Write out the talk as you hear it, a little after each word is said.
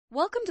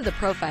Welcome to the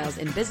Profiles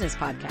in Business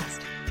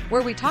podcast,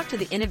 where we talk to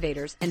the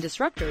innovators and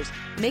disruptors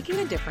making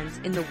a difference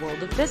in the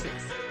world of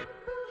business.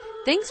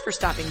 Thanks for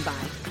stopping by,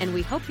 and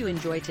we hope you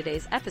enjoy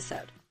today's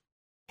episode.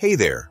 Hey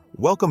there,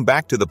 welcome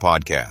back to the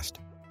podcast.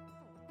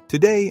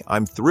 Today,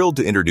 I'm thrilled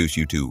to introduce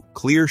you to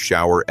Clear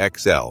Shower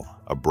XL,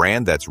 a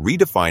brand that's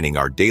redefining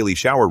our daily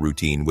shower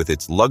routine with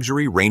its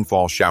luxury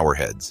rainfall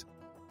showerheads.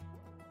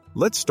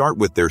 Let's start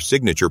with their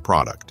signature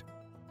product.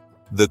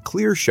 The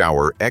Clear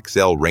Shower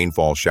XL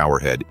Rainfall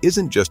Showerhead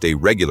isn't just a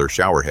regular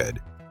showerhead.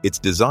 It's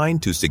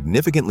designed to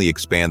significantly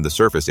expand the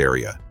surface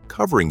area,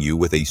 covering you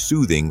with a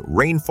soothing,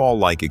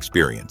 rainfall-like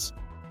experience.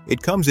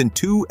 It comes in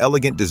two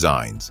elegant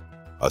designs,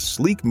 a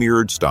sleek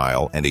mirrored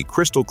style and a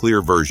crystal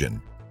clear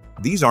version.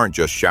 These aren't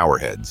just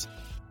showerheads.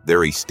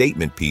 They're a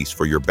statement piece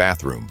for your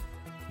bathroom.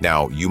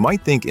 Now, you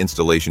might think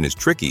installation is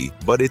tricky,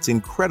 but it's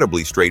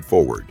incredibly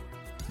straightforward.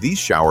 These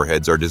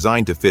showerheads are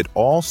designed to fit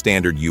all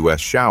standard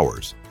US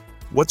showers.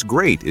 What's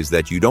great is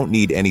that you don't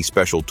need any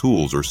special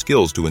tools or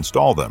skills to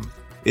install them.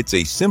 It's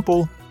a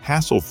simple,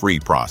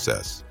 hassle-free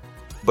process.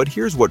 But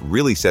here's what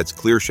really sets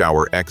Clear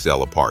Shower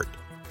XL apart: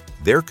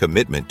 their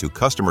commitment to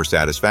customer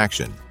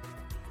satisfaction.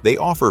 They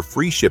offer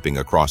free shipping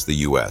across the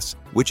US,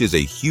 which is a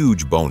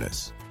huge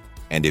bonus.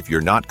 And if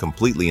you're not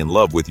completely in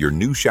love with your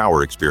new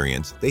shower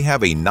experience, they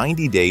have a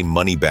 90-day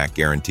money-back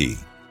guarantee.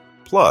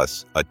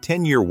 Plus, a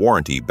 10-year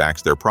warranty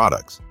backs their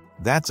products.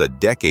 That's a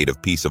decade of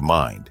peace of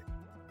mind.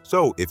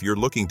 So, if you're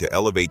looking to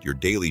elevate your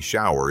daily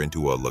shower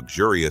into a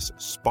luxurious,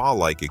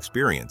 spa-like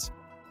experience,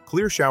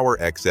 Clear Shower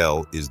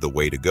XL is the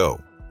way to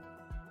go.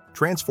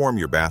 Transform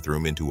your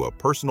bathroom into a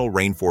personal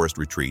rainforest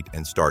retreat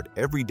and start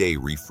every day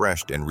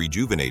refreshed and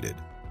rejuvenated.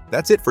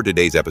 That's it for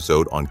today's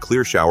episode on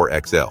Clear Shower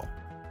XL.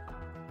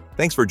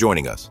 Thanks for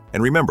joining us,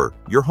 and remember,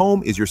 your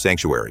home is your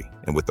sanctuary,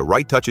 and with the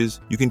right touches,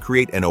 you can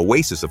create an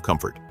oasis of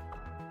comfort.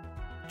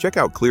 Check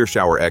out Clear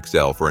Shower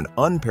XL for an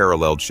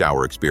unparalleled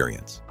shower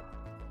experience.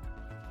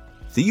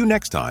 See you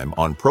next time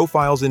on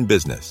Profiles in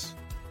Business.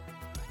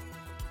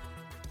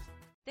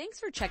 Thanks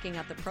for checking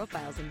out the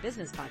Profiles in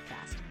Business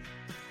podcast.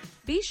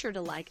 Be sure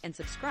to like and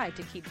subscribe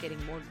to keep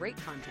getting more great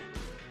content.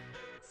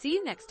 See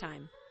you next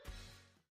time.